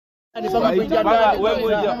Who is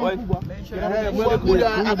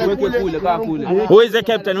the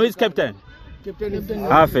captain? Who is captain?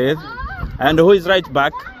 Hafid. And who is right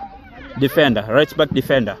back? Defender. Right back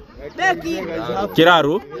defender.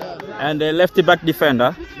 Kiraru. And the left back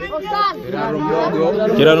defender.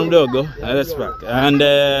 Kiraru Mdogo. That's back. And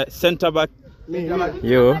center back.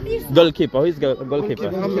 You. Goalkeeper. Who is goalkeeper?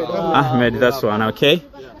 Ahmed. That's one. Okay.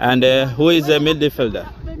 And who is a midfielder?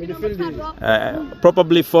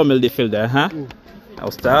 Probably 4 midfielder, huh?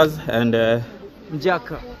 Ustaz and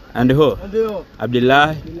Njaka. And who?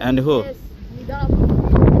 Abdullah and who?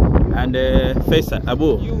 And Faisal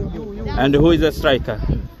Abu. And who is a striker?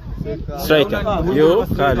 Striker. You,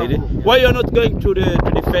 Khalid. Why you are not going to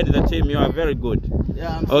defend the team? You are very good.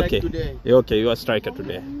 Yeah, I'm okay. Today. Okay, you are striker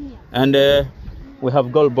today. And we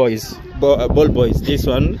have goal boys, ball boys. This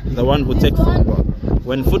one, the one who takes football.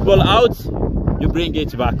 When football out, you bring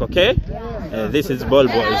it back. Okay? This is ball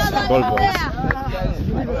boys. Ball boys.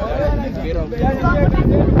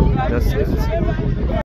 That's it.